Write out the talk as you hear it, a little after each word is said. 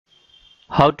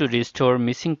How to restore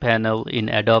missing panel in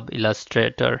Adobe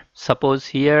Illustrator. Suppose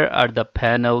here are the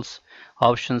panels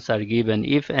options are given.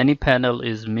 If any panel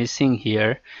is missing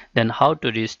here, then how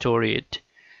to restore it?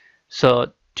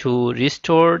 So to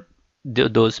restore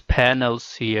those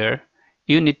panels here,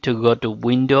 you need to go to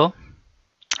Window,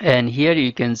 and here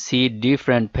you can see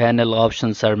different panel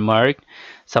options are marked.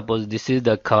 Suppose this is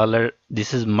the color,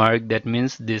 this is marked, that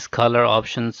means this color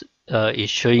options is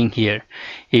showing here.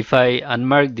 If I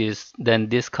unmark this, then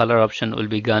this color option will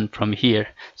be gone from here.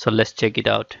 So let's check it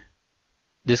out.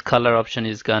 This color option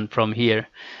is gone from here.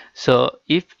 So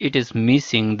if it is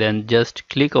missing, then just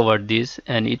click over this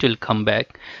and it will come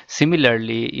back.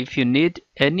 Similarly, if you need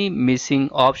any missing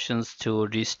options to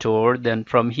restore, then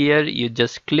from here you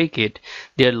just click it.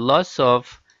 There are lots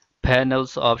of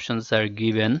panels options are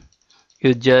given.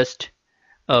 You just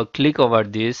click over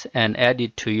this and add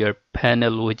it to your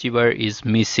panel whichever is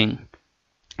missing.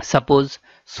 Suppose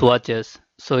swatches.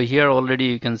 So here already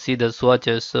you can see the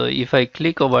swatches. So if I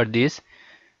click over this,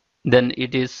 then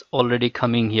it is already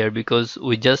coming here because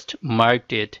we just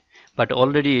marked it, but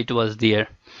already it was there.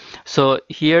 So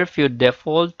here if your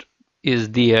default is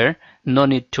there, no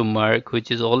need to mark, which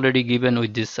is already given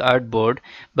with this artboard.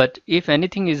 But if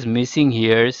anything is missing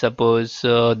here, suppose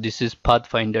this is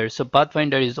Pathfinder, so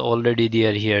Pathfinder is already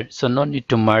there here, so no need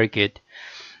to mark it.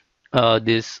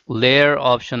 This layer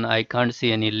option, I can't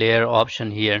see any layer option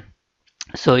here.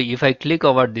 So if I click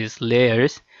over these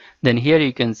layers, then here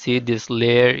you can see this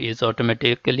layer is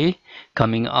automatically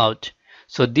coming out.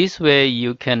 So this way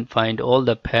you can find all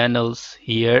the panels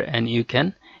here and you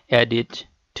can add it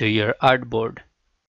to your artboard.